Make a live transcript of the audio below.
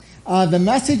The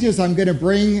messages I'm going to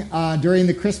bring during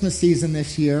the Christmas season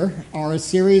this year are a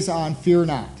series on fear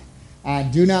not.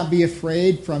 Do not be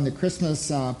afraid from the Christmas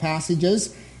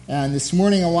passages. And this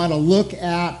morning I want to look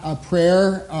at a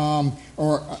prayer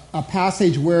or a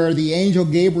passage where the angel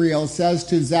Gabriel says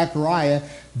to Zechariah,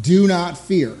 do not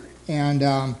fear.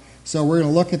 And so we're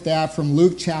going to look at that from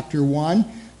Luke chapter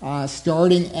 1,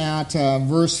 starting at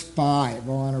verse 5. I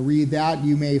want to read that.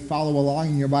 You may follow along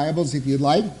in your Bibles if you'd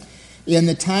like. In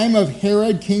the time of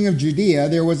Herod, king of Judea,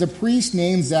 there was a priest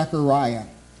named Zechariah,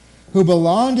 who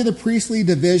belonged to the priestly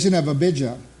division of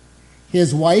Abijah.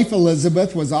 His wife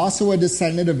Elizabeth was also a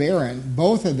descendant of Aaron.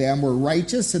 Both of them were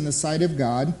righteous in the sight of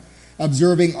God,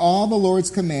 observing all the Lord's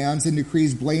commands and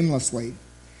decrees blamelessly.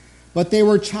 But they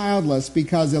were childless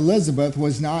because Elizabeth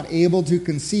was not able to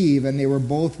conceive, and they were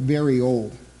both very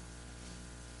old.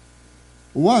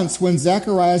 Once, when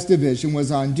Zechariah's division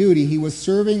was on duty, he was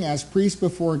serving as priest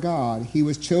before God. He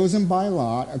was chosen by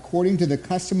lot, according to the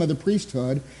custom of the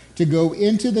priesthood, to go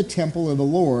into the temple of the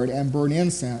Lord and burn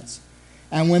incense.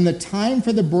 And when the time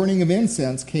for the burning of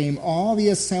incense came, all the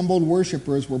assembled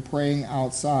worshipers were praying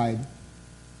outside.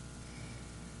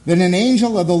 Then an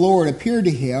angel of the Lord appeared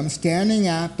to him, standing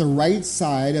at the right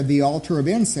side of the altar of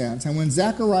incense. And when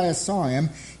Zechariah saw him,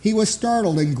 he was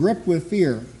startled and gripped with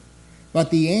fear. But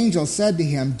the angel said to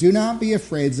him, do not be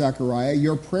afraid, Zechariah.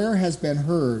 Your prayer has been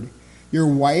heard. Your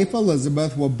wife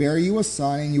Elizabeth will bear you a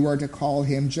son, and you are to call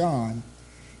him John.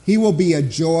 He will be a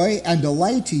joy and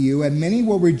delight to you, and many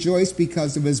will rejoice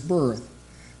because of his birth.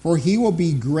 For he will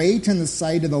be great in the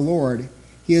sight of the Lord.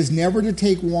 He is never to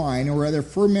take wine or other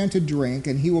fermented drink,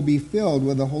 and he will be filled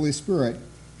with the Holy Spirit,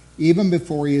 even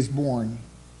before he is born.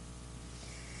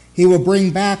 He will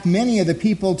bring back many of the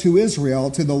people to Israel,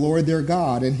 to the Lord their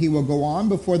God, and he will go on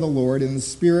before the Lord in the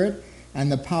spirit and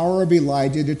the power of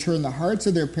Elijah to turn the hearts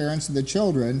of their parents to the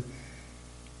children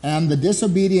and the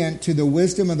disobedient to the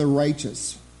wisdom of the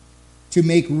righteous, to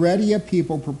make ready a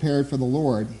people prepared for the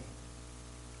Lord.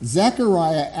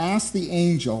 Zechariah asked the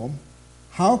angel,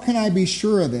 how can I be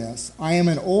sure of this? I am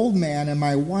an old man, and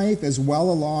my wife is well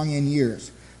along in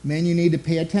years. Men, you need to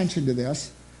pay attention to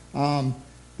this.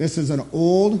 This is an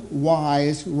old,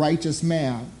 wise, righteous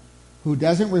man who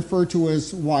doesn't refer to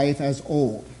his wife as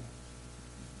old.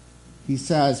 He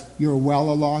says, you're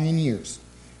well along in years.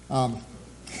 The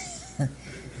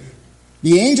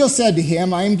angel said to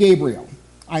him, I am Gabriel.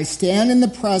 I stand in the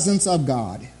presence of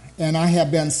God, and I have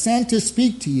been sent to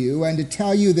speak to you and to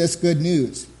tell you this good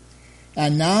news.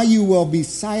 And now you will be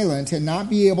silent and not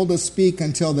be able to speak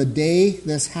until the day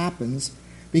this happens,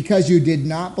 because you did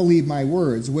not believe my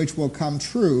words, which will come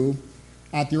true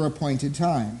at their appointed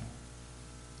time.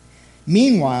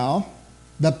 Meanwhile,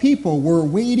 the people were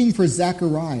waiting for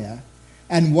Zechariah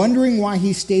and wondering why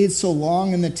he stayed so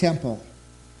long in the temple.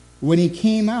 When he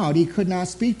came out, he could not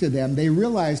speak to them. They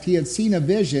realized he had seen a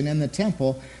vision in the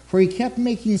temple, for he kept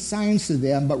making signs to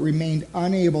them, but remained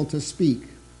unable to speak.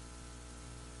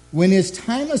 When his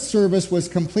time of service was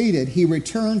completed, he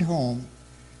returned home.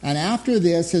 And after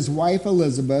this, his wife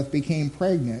Elizabeth became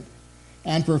pregnant,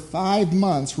 and for 5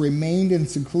 months remained in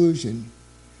seclusion.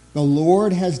 The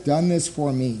Lord has done this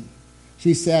for me.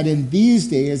 She said, in these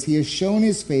days he has shown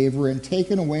his favor and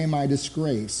taken away my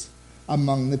disgrace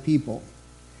among the people.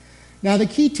 Now, the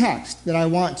key text that I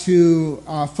want to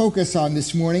focus on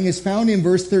this morning is found in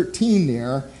verse 13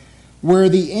 there, where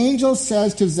the angel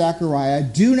says to Zechariah,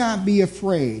 do not be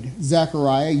afraid,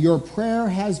 Zechariah, your prayer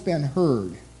has been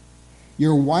heard.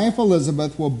 Your wife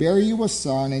Elizabeth will bear you a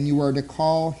son, and you are to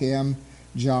call him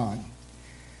John.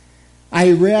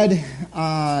 I read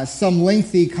some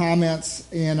lengthy comments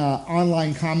in an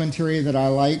online commentary that I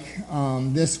like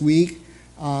this week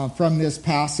from this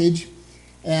passage.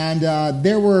 And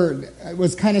it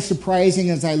was kind of surprising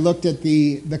as I looked at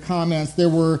the comments. There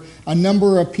were a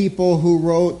number of people who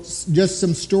wrote just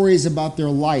some stories about their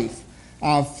life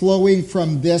flowing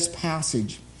from this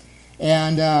passage.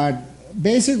 And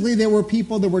basically, there were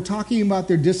people that were talking about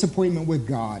their disappointment with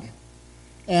God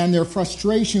and their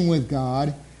frustration with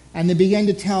God, and they began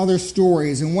to tell their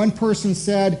stories. And one person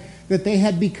said that they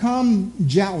had become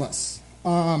jealous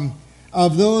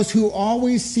of those who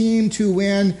always seem to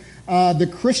win the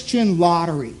Christian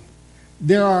lottery.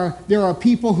 There are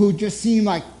people who just seem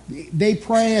like they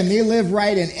pray and they live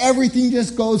right and everything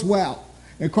just goes well.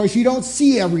 And of course, you don't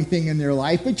see everything in their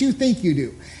life, but you think you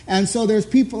do. And so there's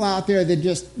people out there that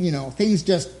just, things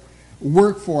just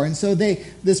work for. And so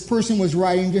this person was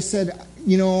writing, just said,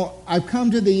 I've come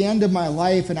to the end of my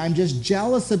life and I'm just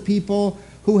jealous of people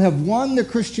who have won the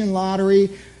Christian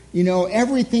lottery.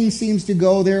 Everything seems to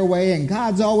go their way and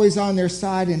God's always on their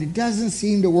side, and it doesn't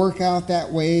seem to work out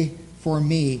that way for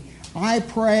me. I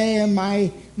pray and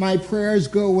my prayers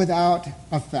go without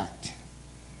effect.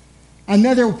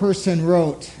 Another person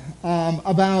wrote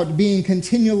about being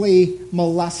continually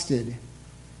molested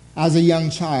as a young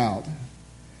child,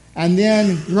 and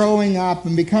then growing up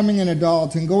and becoming an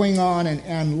adult and going on,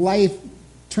 and life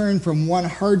turned from one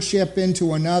hardship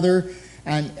into another.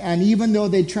 And even though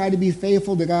they tried to be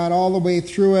faithful to God all the way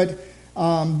through it,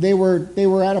 they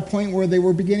were at a point where they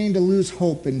were beginning to lose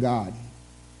hope in God.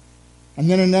 And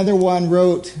then another one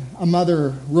a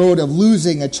mother wrote of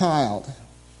losing a child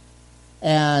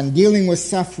and dealing with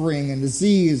suffering and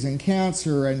disease and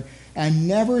cancer and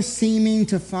never seeming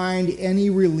to find any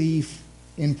relief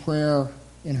in prayer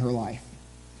in her life.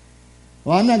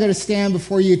 Well, I'm not going to stand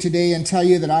before you today and tell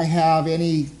you that I have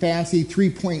any fancy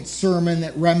 3-point sermon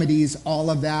that remedies all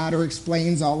of that or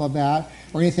explains all of that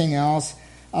or anything else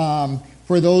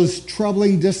for those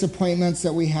troubling disappointments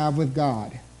that we have with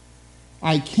God.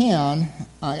 I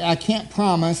can't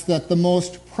promise that the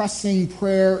most pressing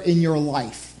prayer in your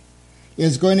life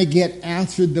is going to get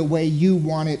answered the way you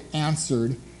want it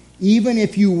answered, even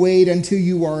if you wait until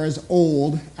you are as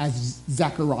old as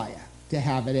Zechariah to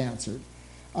have it answered.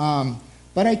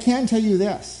 But I can tell you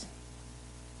this.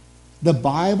 The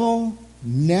Bible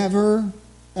never,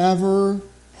 ever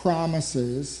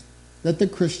promises that the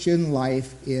Christian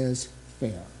life is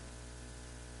fair.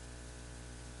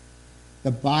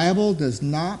 The Bible does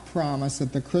not promise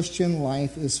that the Christian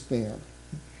life is fair.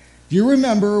 Do you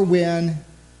remember when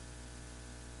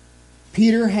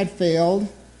Peter had failed,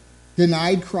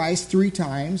 denied Christ 3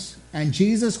 times, and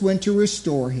Jesus went to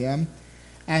restore him,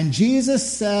 and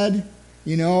Jesus said,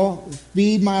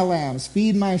 feed my lambs,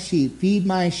 feed my sheep, feed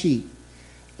my sheep.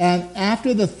 And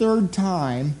after the 3rd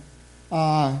time,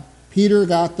 Peter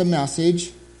got the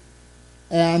message,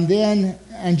 and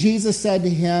Jesus said to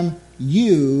him,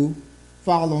 "You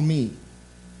follow me."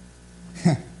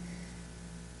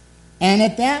 And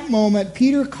at that moment,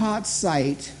 Peter caught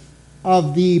sight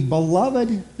of the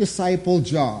beloved disciple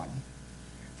John,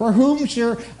 for whom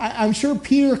I'm sure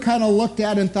Peter kind of looked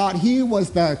at and thought he was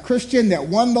the Christian that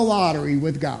won the lottery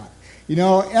with God.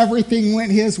 Everything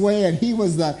went his way, and he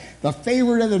was the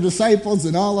favorite of the disciples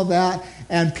and all of that.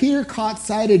 And Peter caught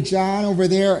sight of John over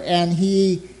there, and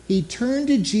he turned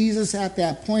to Jesus at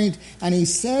that point, and he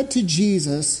said to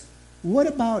Jesus, "What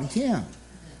about him?"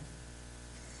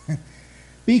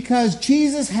 Because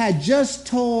Jesus had just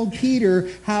told Peter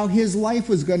how his life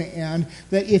was going to end,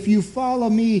 that if you follow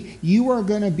me, you are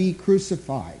going to be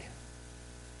crucified.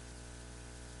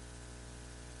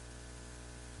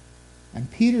 And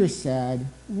Peter said,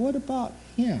 "What about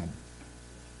him?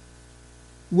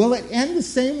 Will it end the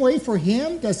same way for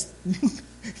him?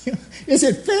 Is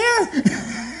it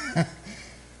fair?"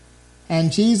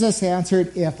 And Jesus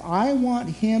answered, "If I want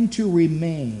him to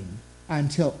remain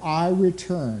until I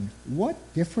return, what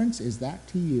difference is that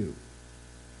to you?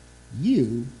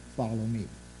 You follow me."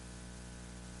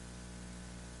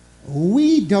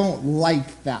 We don't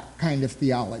like that kind of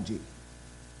theology.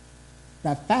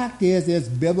 The fact is, it's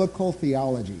biblical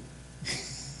theology.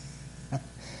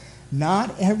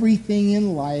 Not everything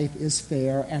in life is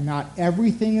fair, and not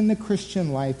everything in the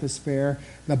Christian life is fair.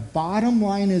 The bottom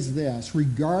line is this: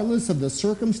 regardless of the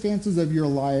circumstances of your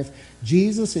life,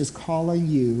 Jesus is calling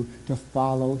you to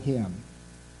follow him.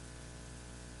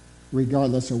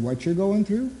 Regardless of what you're going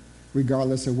through,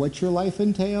 regardless of what your life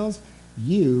entails,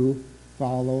 you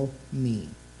follow me,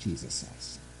 Jesus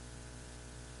says.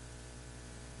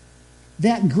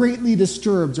 That greatly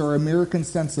disturbs our American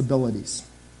sensibilities.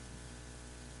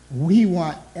 We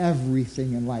want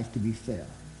everything in life to be fair.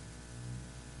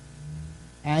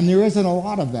 And there isn't a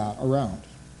lot of that around.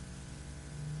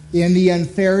 In the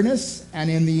unfairness and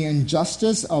in the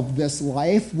injustice of this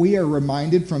life, we are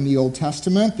reminded from the Old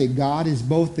Testament that God is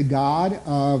both the God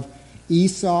of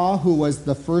Esau, who was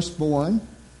the firstborn,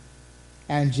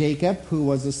 and Jacob, who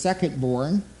was the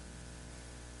secondborn.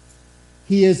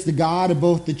 He is the God of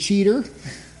both the cheater,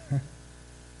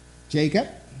 Jacob,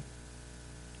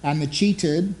 and the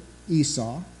cheated,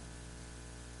 Esau,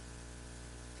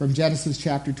 from Genesis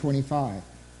chapter 25.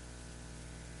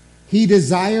 He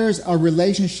desires a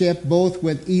relationship both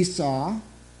with Esau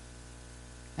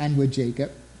and with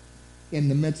Jacob in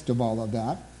the midst of all of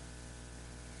that.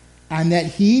 And that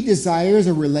he desires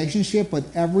a relationship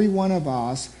with every one of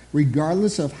us,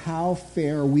 regardless of how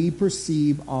fair we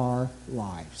perceive our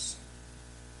lives,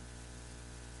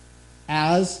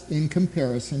 as in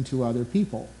comparison to other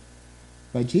people.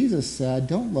 But Jesus said,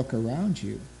 don't look around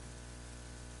you.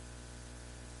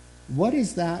 What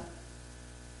is that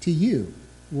to you?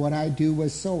 What I do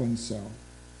with so-and-so.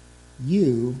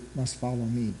 You must follow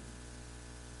me.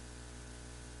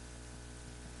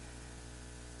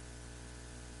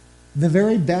 The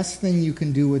very best thing you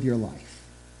can do with your life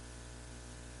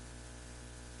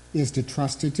is to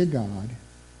trust it to God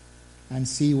and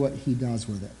see what he does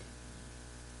with it.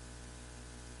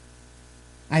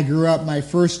 I grew up, my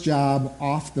first job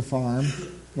off the farm,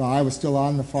 well, I was still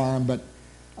on the farm, but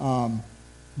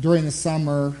during the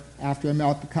summer, after I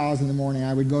milked the cows in the morning,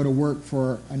 I would go to work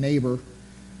for a neighbor,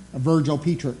 Virgil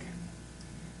Petrick.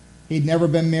 He'd never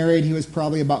been married. He was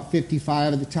probably about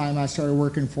 55 at the time I started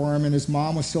working for him, and his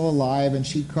mom was still alive, and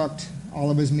she cooked all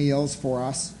of his meals for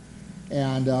us.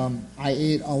 And I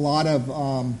ate a lot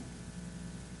of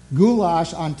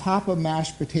goulash on top of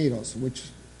mashed potatoes, which,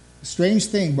 strange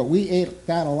thing, but we ate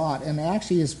that a lot, and it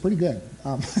actually is pretty good.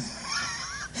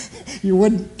 You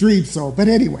wouldn't dream so, but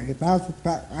anyway,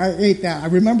 I ate that. I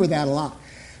remember that a lot.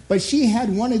 But she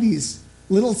had one of these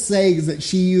little sayings that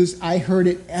she used. I heard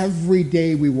it every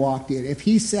day we walked in. If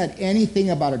he said anything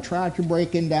about a tractor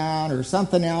breaking down or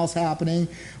something else happening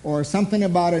or something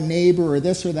about a neighbor or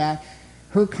this or that,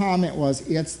 her comment was,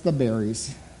 it's the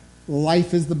berries.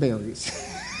 Life is the berries.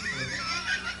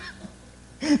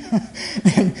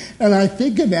 and I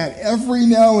think of that every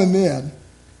now and then.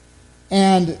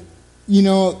 And, you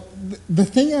know, the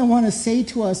thing I want to say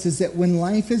to us is that when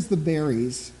life is the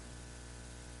berries,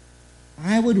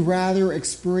 I would rather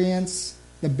experience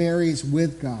the berries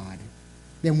with God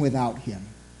than without him.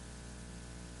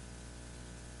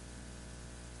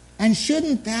 And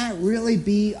shouldn't that really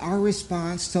be our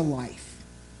response to life?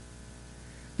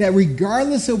 That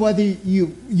regardless of whether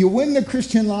you win the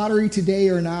Christian lottery today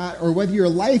or not, or whether your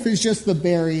life is just the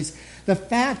berries, the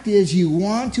fact is you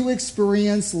want to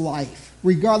experience life,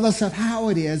 regardless of how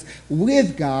it is,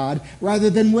 with God rather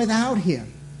than without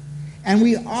him. And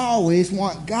we always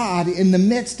want God in the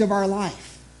midst of our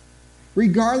life,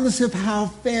 regardless of how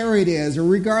fair it is or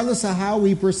regardless of how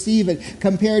we perceive it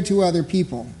compared to other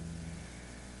people.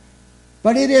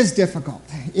 But it is difficult.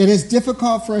 It is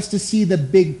difficult for us to see the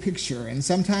big picture, and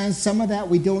sometimes some of that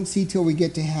we don't see till we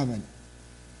get to heaven.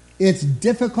 It's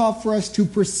difficult for us to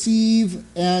perceive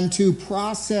and to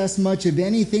process much of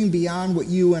anything beyond what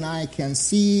you and I can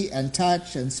see and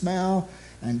touch and smell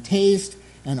and taste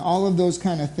and all of those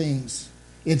kind of things.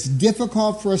 It's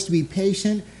difficult for us to be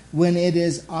patient when it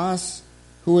is us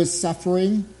who is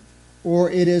suffering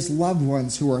or it is loved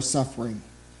ones who are suffering.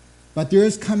 But there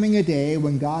is coming a day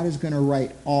when God is going to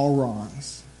right all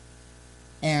wrongs,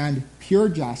 and pure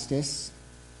justice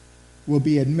will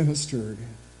be administered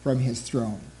from his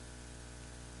throne.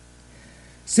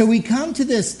 So we come to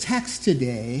this text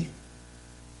today,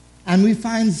 and we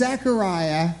find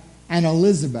Zechariah and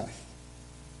Elizabeth.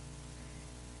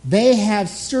 They have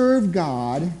served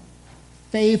God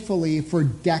faithfully for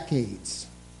decades,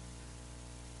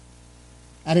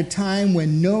 at a time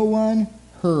when no one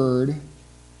heard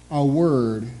a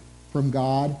word from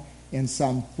God in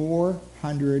some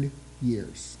 400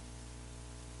 years.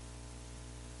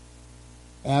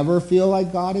 Ever feel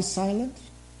like God is silent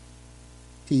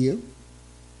to you?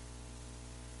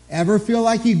 Ever feel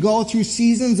like you go through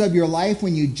seasons of your life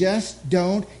when you just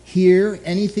don't hear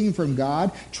anything from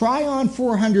God? Try on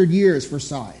 400 years for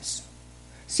size.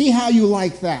 See how you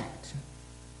like that.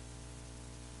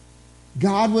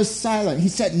 God was silent. He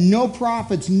sent no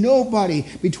prophets, nobody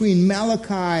between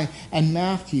Malachi and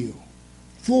Matthew.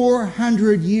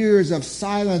 400 years of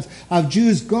silence, of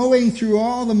Jews going through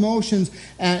all the motions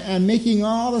and making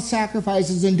all the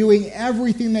sacrifices and doing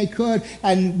everything they could,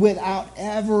 and without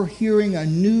ever hearing a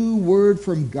new word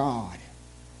from God.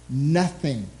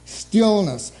 Nothing.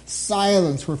 Stillness,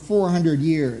 silence for 400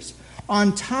 years.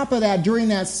 On top of that, during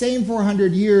that same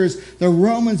 400 years, the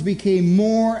Romans became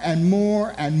more and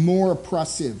more and more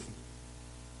oppressive.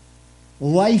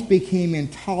 Life became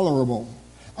intolerable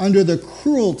under the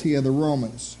cruelty of the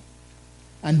Romans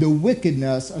and the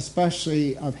wickedness,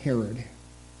 especially of Herod.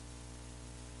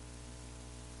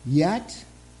 Yet,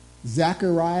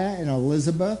 Zechariah and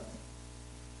Elizabeth,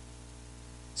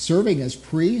 serving as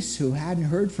priests who hadn't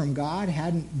heard from God,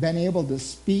 hadn't been able to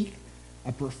speak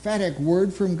a prophetic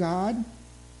word from God,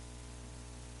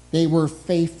 they were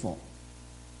faithful.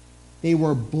 They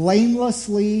were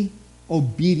blamelessly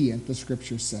obedient, the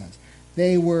scripture says.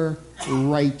 They were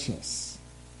righteous.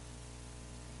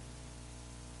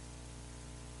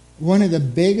 One of the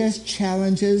biggest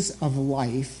challenges of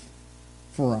life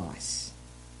for us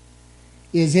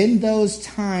is in those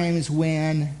times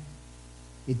when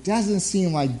it doesn't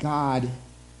seem like God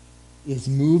is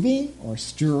moving or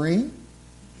stirring,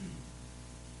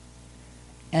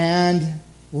 and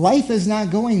life is not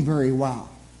going very well.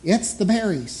 It's the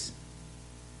berries.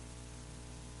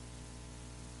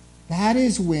 That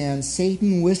is when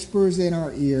Satan whispers in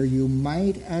our ear, you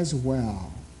might as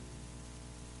well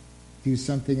do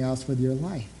something else with your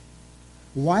life?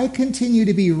 Why continue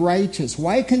to be righteous?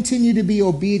 Why continue to be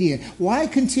obedient? Why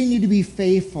continue to be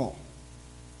faithful?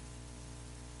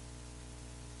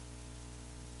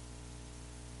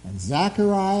 And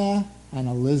Zechariah and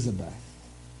Elizabeth,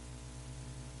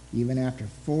 even after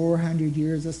 400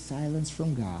 years of silence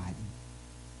from God,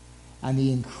 and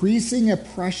the increasing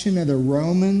oppression of the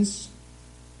Romans,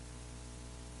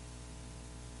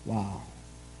 wow,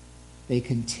 they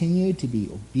continued to be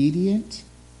obedient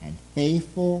and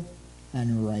faithful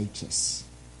and righteous.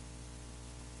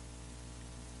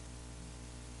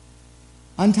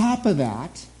 On top of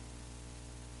that,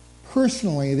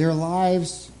 personally, their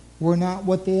lives were not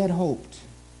what they had hoped.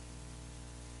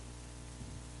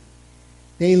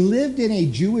 They lived in a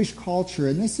Jewish culture,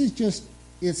 and this is just,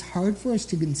 it's hard for us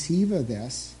to conceive of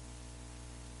this,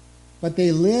 but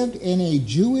they lived in a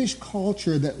Jewish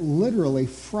culture that literally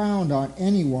frowned on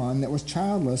anyone that was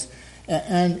childless.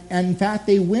 And in fact,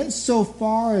 they went so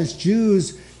far as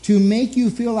Jews to make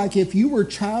you feel like if you were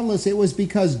childless, it was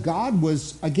because God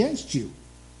was against you.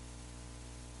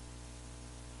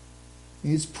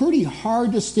 It's pretty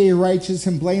hard to stay righteous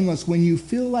and blameless when you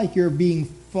feel like you're being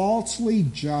falsely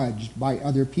judged by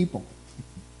other people.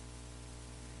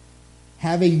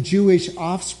 Having Jewish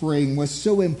offspring was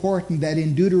so important that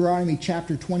in Deuteronomy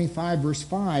chapter 25, verse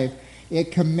 5,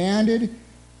 it commanded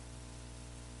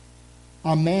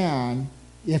a man,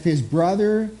 if his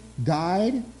brother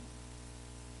died,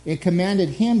 it commanded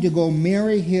him to go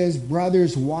marry his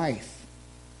brother's wife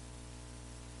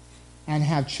and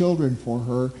have children for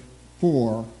her,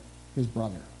 for his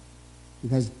brother,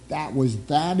 because that was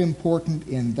that important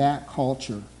in that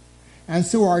culture. And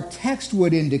so our text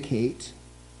would indicate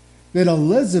that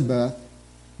Elizabeth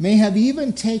may have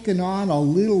even taken on a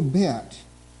little bit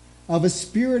of a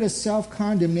spirit of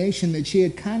self-condemnation that she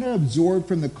had kind of absorbed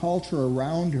from the culture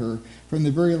around her from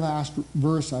the very last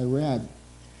verse I read.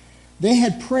 They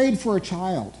had prayed for a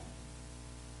child,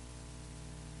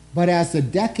 but as the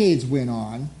decades went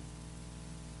on,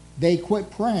 they quit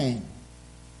praying,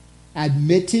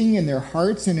 admitting in their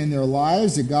hearts and in their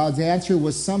lives that God's answer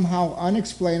was somehow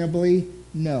unexplainably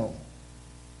no.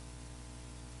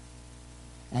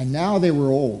 And now they were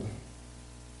old,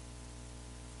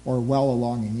 or well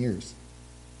along in years.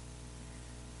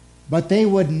 But they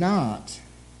would not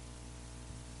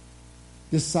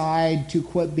decide to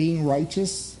quit being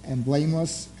righteous and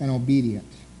blameless and obedient,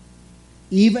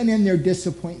 even in their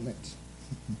disappointment.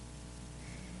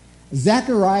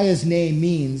 Zechariah's name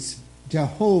means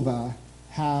Jehovah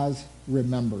has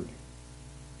remembered.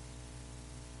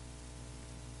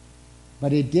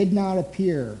 But it did not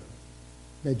appear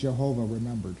that Jehovah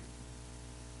remembered.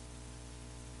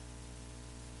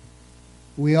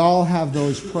 We all have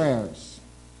those prayers.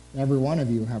 Every one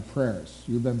of you have prayers.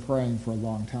 You've been praying for a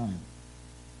long time.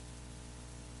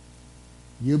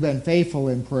 You've been faithful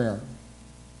in prayer,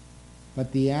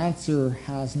 but the answer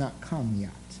has not come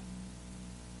yet.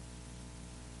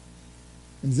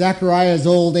 In Zechariah's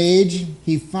old age,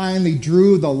 he finally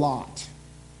drew the lot.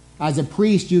 As a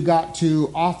priest, you got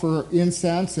to offer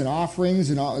incense and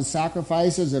offerings and all,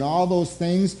 sacrifices and all those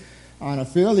things on a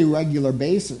fairly regular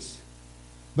basis.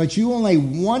 But you only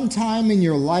one time in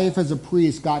your life as a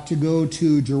priest got to go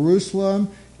to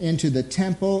Jerusalem, into the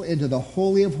temple, into the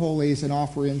Holy of Holies, and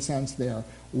offer incense there.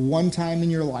 One time in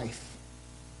your life.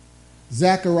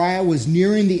 Zechariah was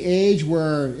nearing the age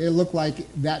where it looked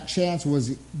like that chance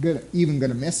was even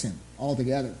going to miss him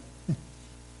altogether.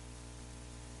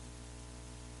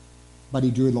 But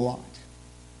he drew the lot.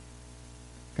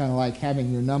 Kind of like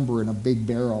having your number in a big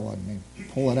barrel and they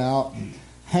pull it out. And,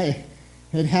 hey,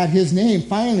 it had his name.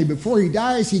 Finally, before he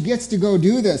dies, he gets to go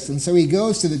do this. And so he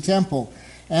goes to the temple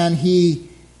and he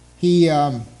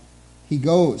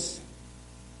goes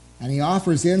and he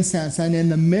offers incense. And in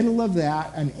the middle of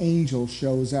that, an angel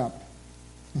shows up.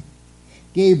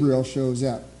 Gabriel shows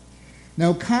up.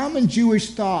 Now, common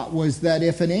Jewish thought was that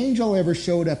if an angel ever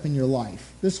showed up in your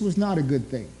life, this was not a good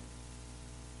thing.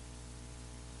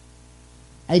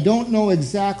 I don't know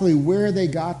exactly where they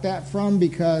got that from,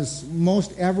 because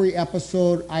most every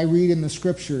episode I read in the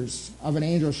scriptures of an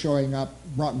angel showing up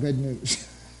brought good news.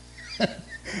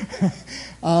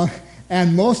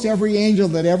 And most every angel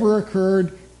that ever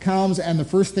occurred comes, and the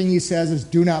first thing he says is,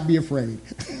 "Do not be afraid."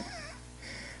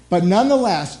 But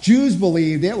nonetheless, Jews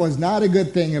believed it was not a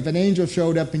good thing if an angel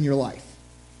showed up in your life.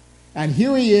 And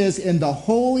here he is in the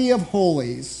Holy of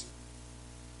Holies,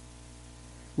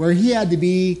 where he had to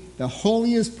be the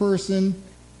holiest person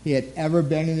he had ever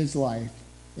been in his life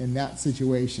in that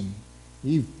situation.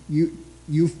 You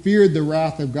feared the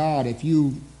wrath of God if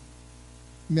you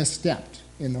misstepped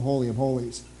in the Holy of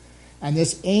Holies. And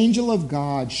this angel of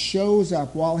God shows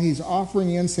up while he's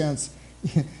offering incense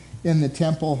in the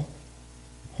temple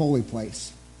holy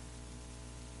place.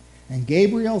 And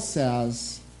Gabriel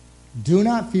says, do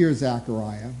not fear,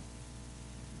 Zechariah.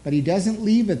 But he doesn't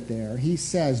leave it there. He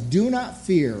says, do not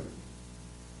fear.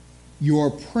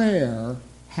 Your prayer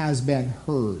has been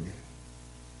heard.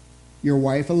 Your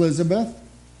wife Elizabeth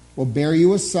will bear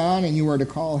you a son, and you are to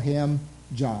call him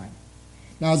John.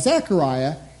 Now,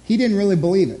 Zechariah, he didn't really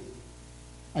believe it.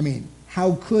 I mean,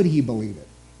 how could he believe it?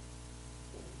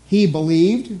 He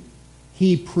believed,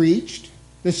 he preached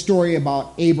the story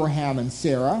about Abraham and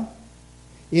Sarah.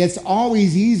 It's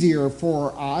always easier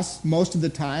for us, most of the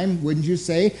time, wouldn't you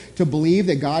say, to believe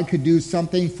that God could do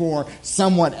something for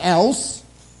someone else.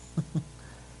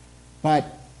 But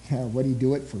would he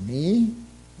do it for me?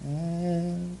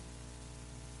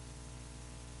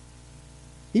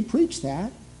 He preached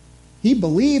that. He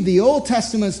believed the Old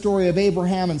Testament story of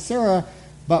Abraham and Sarah,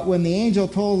 but when the angel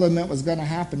told him it was going to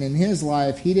happen in his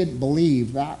life, he didn't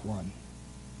believe that one.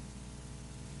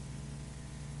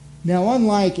 Now,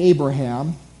 unlike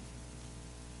Abraham,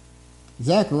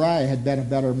 Zechariah had been a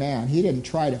better man. He didn't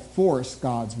try to force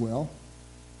God's will,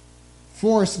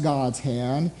 force God's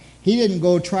hand. He didn't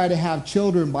go try to have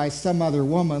children by some other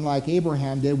woman like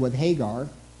Abraham did with Hagar.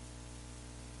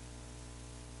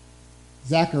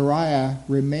 Zechariah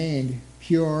remained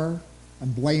pure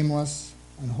and blameless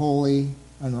and holy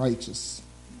and righteous.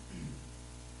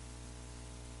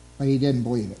 But he didn't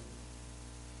believe it.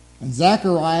 And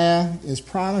Zechariah is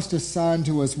promised a son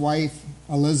to his wife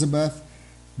Elizabeth,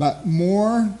 but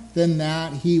more than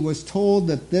that, he was told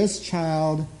that this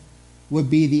child would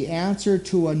be the answer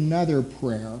to another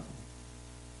prayer.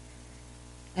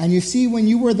 And you see, when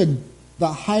you were the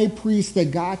high priest that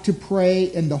got to pray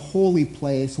in the holy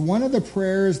place, one of the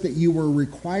prayers that you were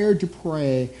required to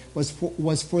pray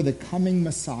was for the coming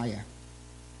Messiah.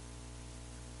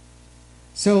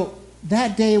 So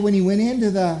that day when he went into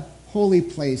the holy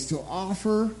place to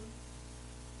offer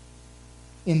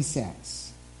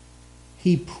incense,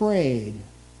 he prayed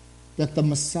that the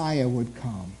Messiah would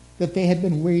come, that they had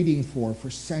been waiting for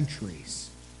centuries,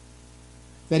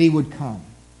 that he would come.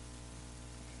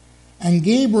 And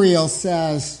Gabriel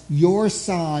says, your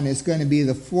son is going to be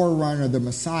the forerunner of the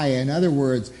Messiah. In other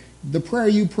words, the prayer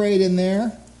you prayed in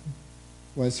there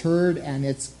was heard, and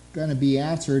it's going to be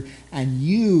answered, and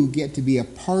you get to be a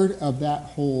part of that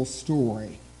whole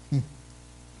story.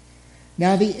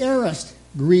 Now, the aorist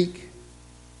Greek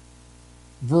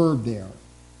verb there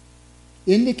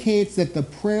indicates that the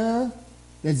prayer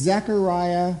that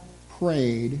Zechariah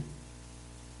prayed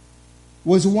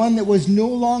was one that was no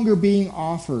longer being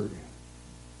offered,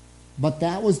 but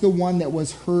that was the one that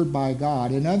was heard by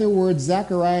God. In other words,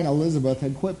 Zechariah and Elizabeth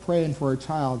had quit praying for a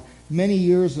child many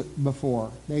years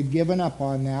before. They'd given up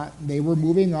on that. They were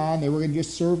moving on. They were going to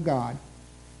just serve God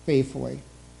faithfully.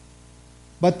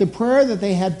 But the prayer that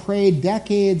they had prayed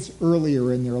decades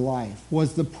earlier in their life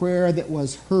was the prayer that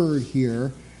was heard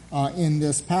here in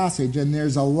this passage. And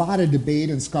there's a lot of debate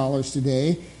in scholars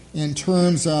today in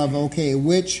terms of, okay,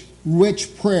 which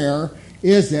prayer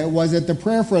is it? Was it the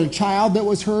prayer for a child that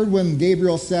was heard when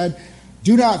Gabriel said,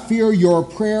 do not fear, your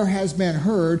prayer has been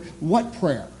heard? What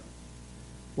prayer?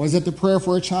 Was it the prayer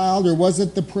for a child, or was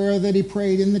it the prayer that he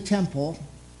prayed in the temple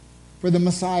for the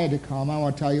Messiah to come? I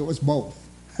want to tell you it was both.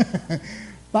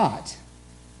 But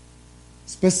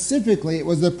specifically, it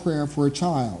was the prayer for a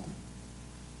child.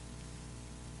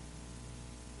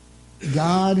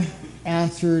 God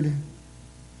answered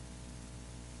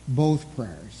both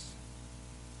prayers.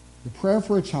 The prayer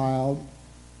for a child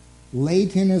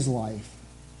late in his life,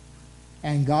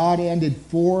 and God ended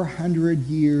 400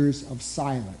 years of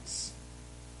silence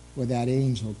with that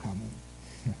angel coming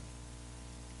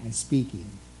and speaking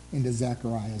into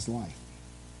Zechariah's life.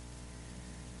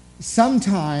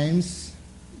 Sometimes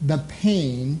the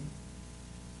pain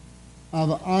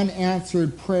of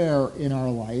unanswered prayer in our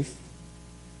life,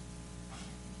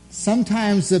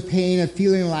 sometimes the pain of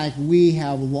feeling like we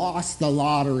have lost the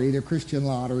lottery, the Christian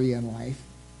lottery in life,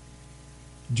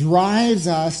 drives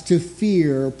us to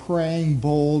fear praying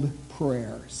bold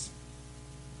prayers.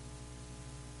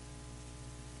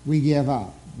 We give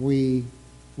up. We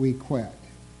quit.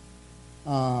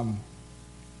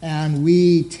 And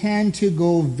we tend to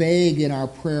go vague in our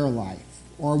prayer life,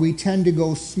 or we tend to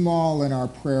go small in our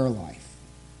prayer life.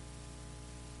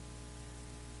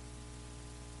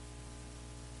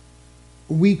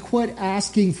 We quit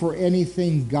asking for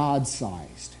anything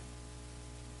God-sized.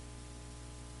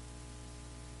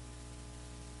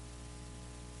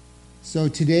 So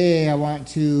today I want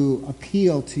to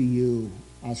appeal to you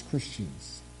as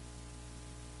Christians.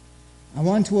 I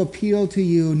want to appeal to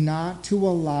you not to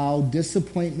allow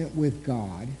disappointment with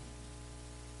God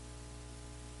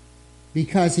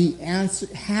because he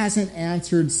hasn't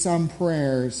answered some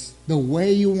prayers the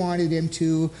way you wanted him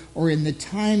to, or in the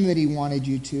time that he wanted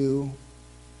you to,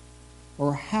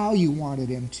 or how you wanted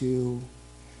him to.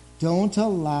 Don't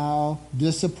allow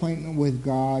disappointment with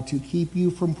God to keep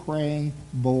you from praying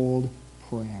bold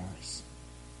prayers,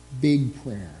 big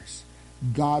prayers,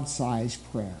 God-sized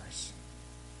prayers.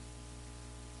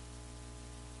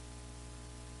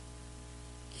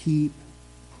 Keep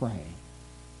praying.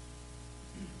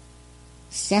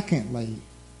 Secondly,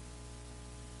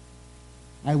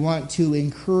 I want to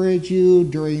encourage you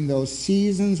during those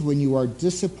seasons when you are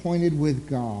disappointed with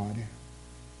God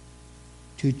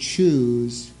to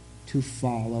choose to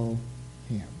follow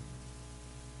him.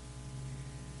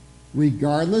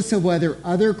 Regardless of whether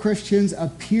other Christians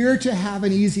appear to have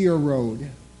an easier road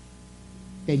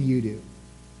than you do.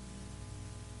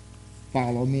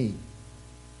 Follow me.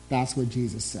 That's what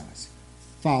Jesus says.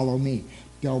 Follow me.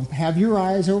 Don't have your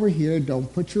eyes over here.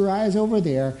 Don't put your eyes over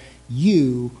there.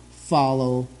 You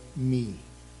follow me.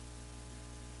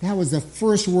 That was the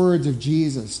first words of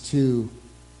Jesus to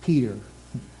Peter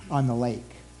on the lake.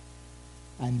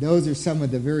 And those are some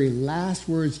of the very last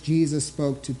words Jesus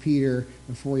spoke to Peter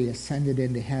before he ascended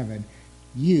into heaven.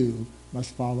 You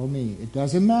must follow me. It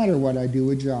doesn't matter what I do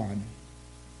with John.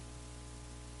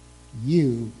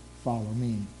 You follow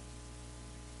me.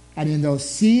 And in those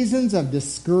seasons of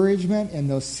discouragement and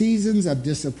those seasons of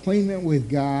disappointment with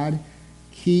God,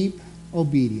 keep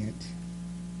obedient,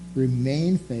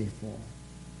 remain faithful,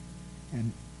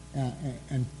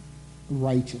 and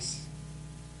righteous.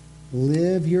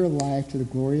 Live your life to the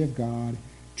glory of God,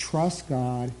 trust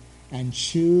God, and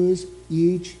choose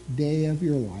each day of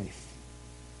your life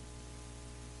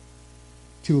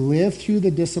to live through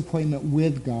the disappointment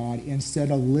with God instead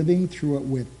of living through it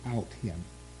without him.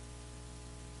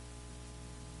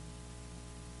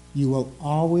 You will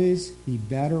always be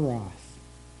better off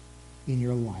in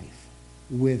your life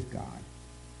with God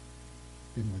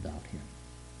than without him.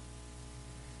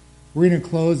 We're going to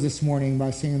close this morning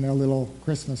by singing a little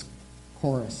Christmas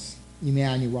chorus,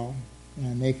 Emmanuel,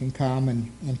 and they can come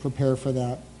and prepare for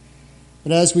that.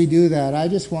 But as we do that, I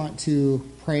just want to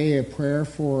pray a prayer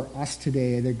for us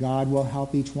today that God will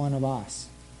help each one of us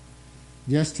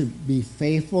just to be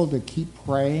faithful to keep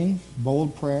praying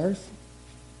bold prayers.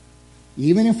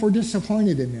 Even if we're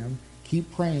disappointed in them,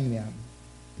 keep praying them.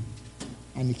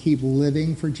 And to keep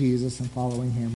living for Jesus and following him.